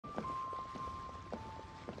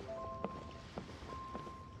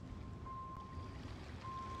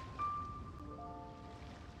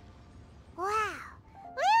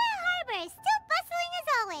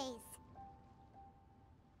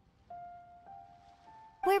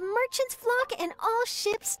where merchants flock and all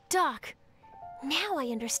ships dock. Now I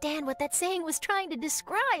understand what that saying was trying to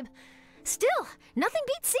describe. Still, nothing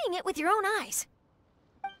beats seeing it with your own eyes.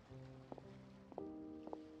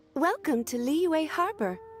 Welcome to Liyue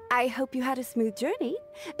Harbor. I hope you had a smooth journey.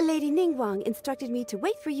 Lady Ningguang instructed me to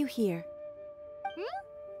wait for you here.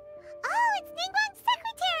 Oh, it's Ningguang's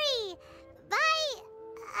secretary!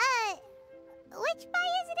 Which Bai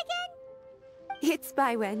is it again? It's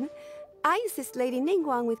Baiwen. I assist Lady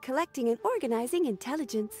Ningguang with collecting and organizing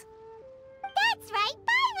intelligence. That's right,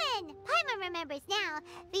 Baiwen! Paimon remembers now.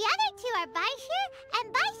 The other two are Baishu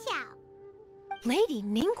and Baishao. Lady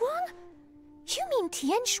Ningguang? You mean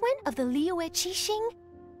Tianxuan of the Liyue Qixing?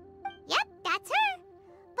 Yep, that's her.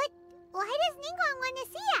 But why does Ningguang want to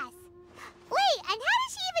see us? Wait, and how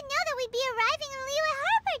does she even know that we'd be arriving in Liyue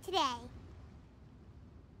Harbor today?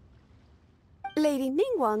 Lady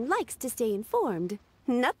Ningguang likes to stay informed.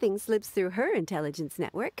 Nothing slips through her intelligence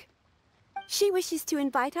network. She wishes to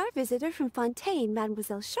invite our visitor from Fontaine,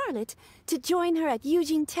 Mademoiselle Charlotte, to join her at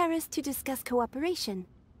Eugene Terrace to discuss cooperation.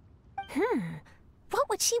 What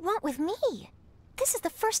would she want with me? This is the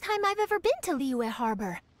first time I've ever been to Liyue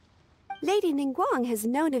Harbor. Lady Ningguang has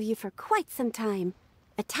known of you for quite some time.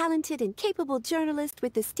 A talented and capable journalist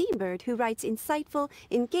with the Steambird who writes insightful,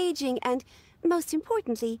 engaging, and, most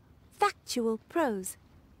importantly, factual prose.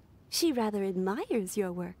 She rather admires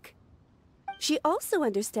your work. She also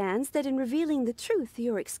understands that in revealing the truth through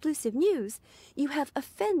your exclusive news, you have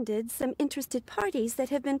offended some interested parties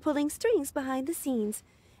that have been pulling strings behind the scenes.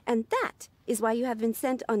 And that is why you have been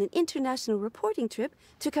sent on an international reporting trip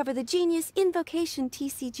to cover the Genius Invocation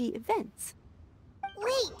TCG events.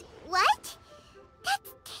 Wait, what?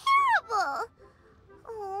 That's terrible!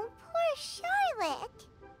 Oh, poor Charlotte.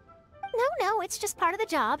 No, it's just part of the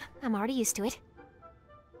job. I'm already used to it.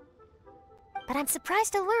 But I'm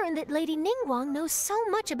surprised to learn that Lady Ningguang knows so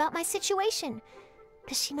much about my situation.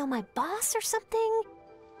 Does she know my boss or something?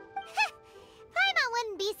 Paimon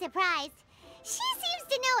wouldn't be surprised. She seems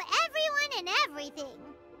to know everyone and everything.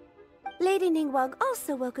 Lady Ningguang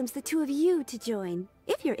also welcomes the two of you to join,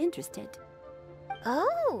 if you're interested.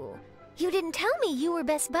 Oh, you didn't tell me you were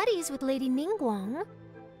best buddies with Lady Ningguang.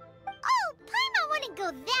 Oh, Paimon wouldn't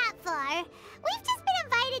go that far. We've just been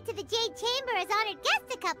invited to the Jade Chamber as honored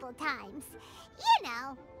guests a couple times. You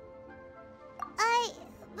know.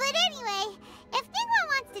 But anyway, if Ningguang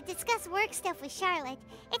wants to discuss work stuff with Charlotte,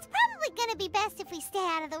 it's probably gonna be best if we stay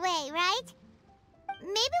out of the way, right?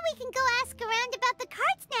 Maybe we can go ask around about the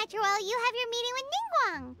card snatcher while you have your meeting with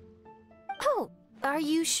Ningguang. Oh, are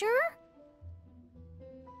you sure?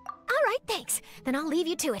 All right, thanks. Then I'll leave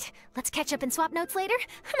you to it. Let's catch up and swap notes later.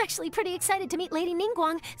 I'm actually pretty excited to meet Lady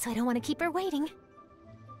Ningguang, so I don't want to keep her waiting.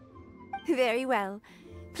 Very well.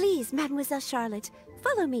 Please, Mademoiselle Charlotte,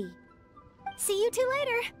 follow me. See you two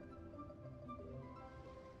later.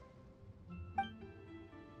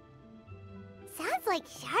 Sounds like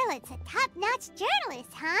Charlotte's a top-notch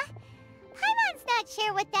journalist, huh? Paimon's not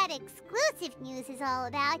sure what that exclusive news is all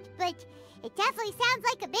about, but it definitely sounds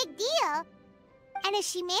like a big deal. And if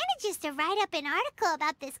she manages to write up an article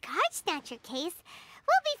about this card snatcher case,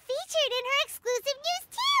 we'll be featured in her exclusive news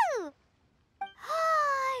too!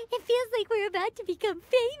 It feels like we're about to become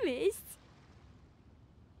famous.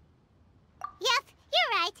 Yep,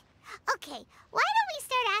 you're right. Okay, why don't we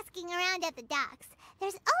start asking around at the docks?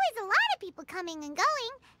 There's always a lot of people coming and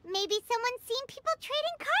going. Maybe someone's seen people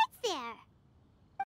trading cards there.